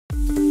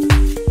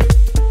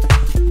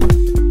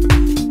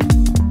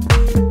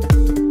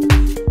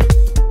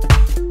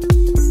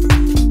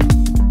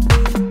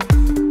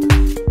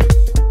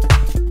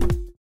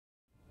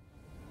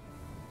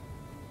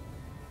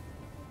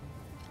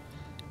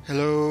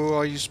Hello,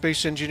 all you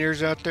space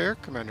engineers out there.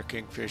 Commander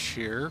Kingfish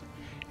here,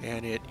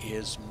 and it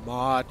is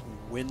Mod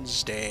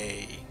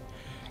Wednesday.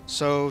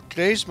 So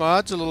today's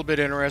mod's a little bit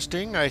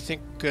interesting. I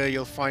think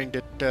you'll find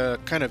it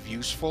kind of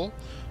useful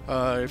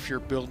if you're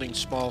building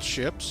small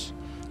ships.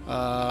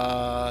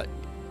 The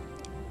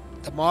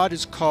mod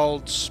is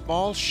called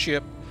Small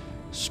Ship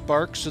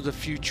Sparks of the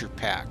Future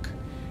Pack,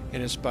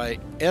 and it's by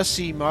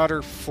SE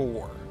Modder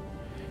 4.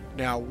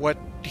 Now what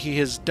he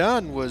has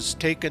done was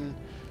taken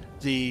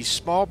the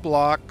small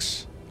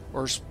blocks,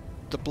 or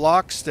the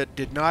blocks that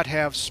did not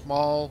have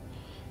small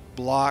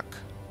block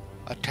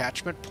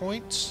attachment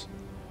points,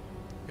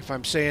 if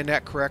I'm saying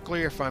that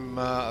correctly, if I'm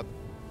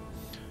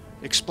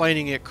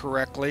explaining it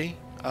correctly,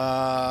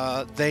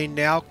 they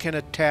now can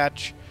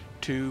attach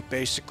to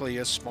basically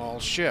a small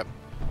ship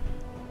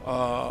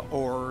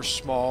or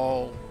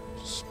small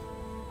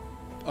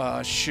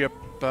ship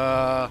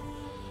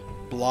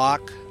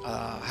block,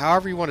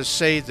 however you want to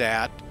say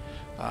that.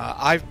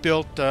 I've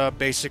built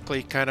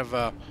basically kind of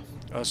a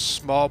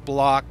small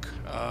block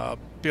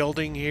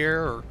building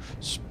here, or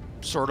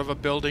sort of a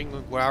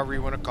building, however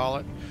you want to call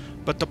it.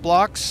 But the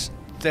blocks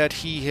that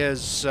he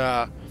has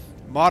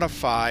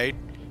modified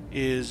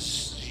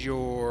is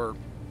your...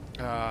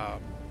 let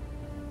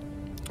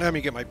me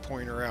get my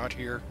pointer out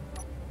here.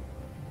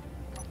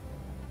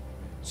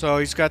 So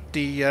he's got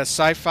the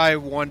Sci-fi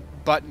 1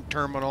 button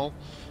terminal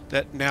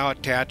that now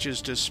attaches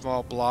to a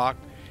small block.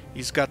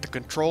 He's got the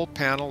control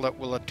panel that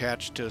will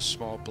attach to a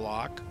small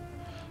block.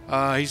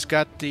 He's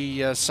got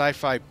the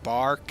Sci-fi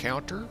bar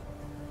counter,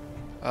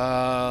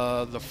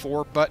 the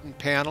 4-button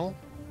panel,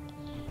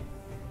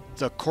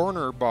 the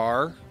corner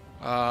bar,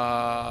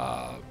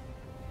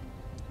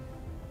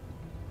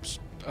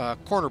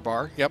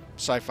 yep,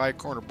 Sci-fi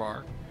corner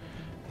bar.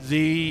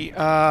 The,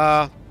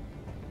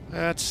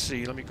 let's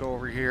see, let me go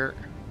over here.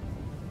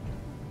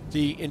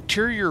 The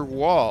interior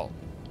wall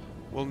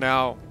will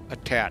now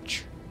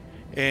attach.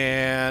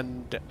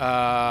 And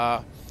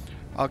I'll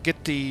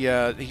get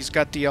the he's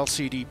got the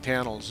LCD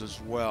panels as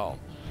well.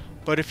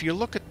 But if you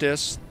look at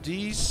this,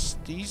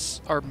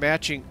 these are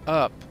matching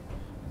up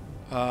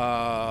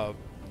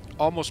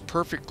almost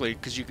perfectly,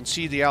 because you can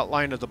see the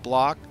outline of the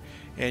block,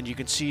 and you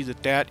can see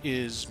that that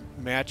is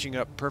matching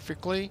up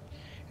perfectly.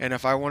 And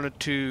if I wanted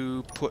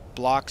to put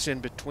blocks in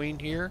between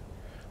here,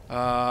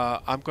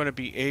 I'm going to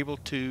be able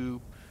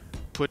to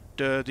put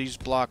these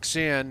blocks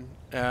in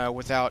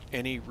without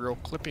any real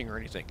clipping or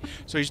anything.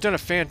 So he's done a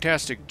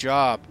fantastic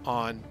job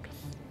on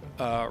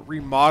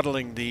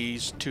remodeling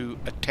these to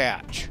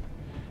attach.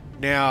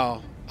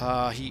 Now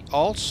he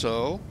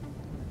also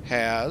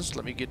has,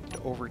 let me get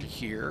over to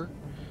here,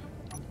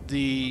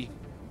 the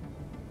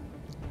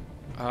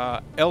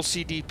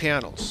LCD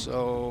panels.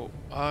 So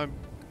I'm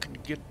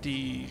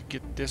gonna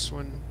get this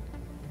one.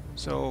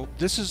 So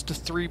this is the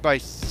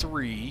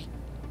 3x3,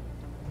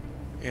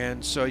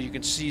 and so you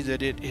can see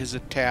that it is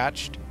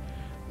attached.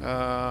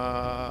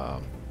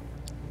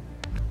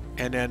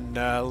 And then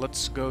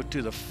let's go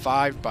to the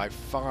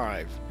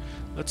 5x5.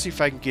 Let's see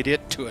if I can get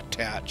it to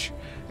attach.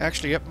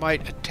 Actually, it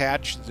might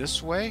attach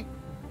this way.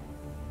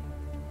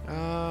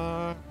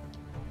 I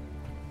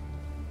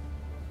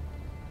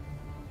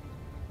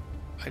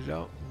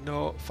don't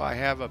know if I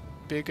have a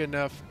big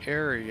enough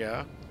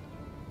area.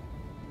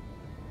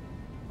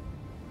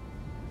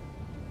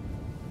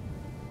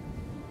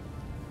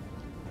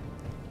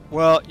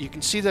 Well, you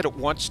can see that it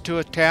wants to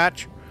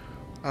attach.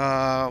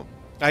 I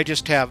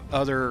just have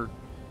other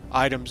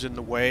items in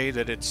the way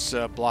that it's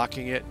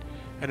blocking it.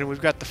 And then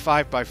we've got the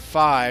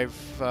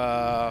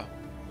 5x5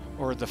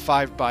 or the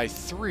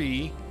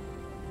 5x3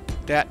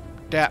 that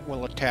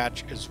will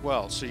attach as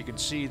well. So you can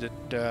see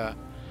that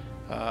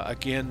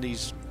again,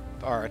 these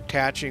are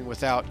attaching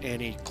without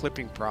any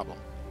clipping problem.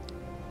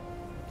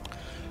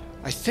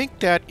 I think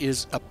that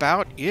is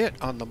about it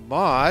on the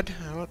mod.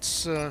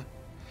 Let's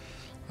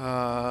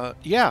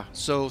yeah,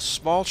 so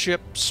Small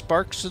Ship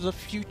Sparks of the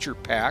Future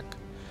Pack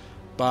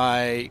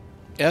by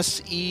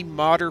SE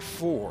Modder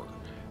 4.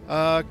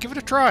 Give it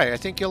a try. I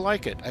think you'll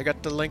like it. I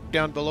got the link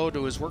down below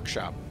to his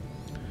workshop.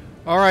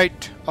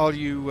 Alright, all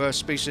you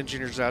space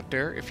engineers out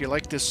there, if you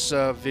like this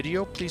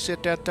video, please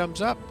hit that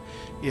thumbs up.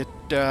 It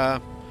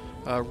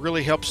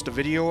really helps the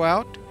video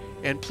out.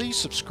 And please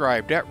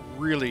subscribe. That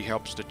really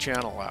helps the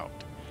channel out.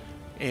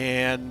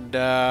 And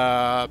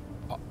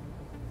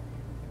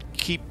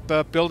keep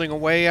building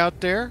away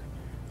out there.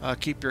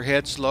 Keep your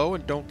heads low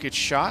and don't get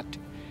shot.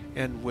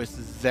 And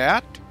with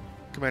that,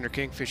 Commander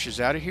Kingfish is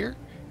out of here,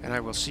 and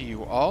I will see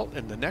you all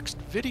in the next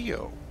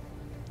video.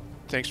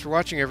 Thanks for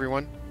watching,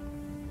 everyone.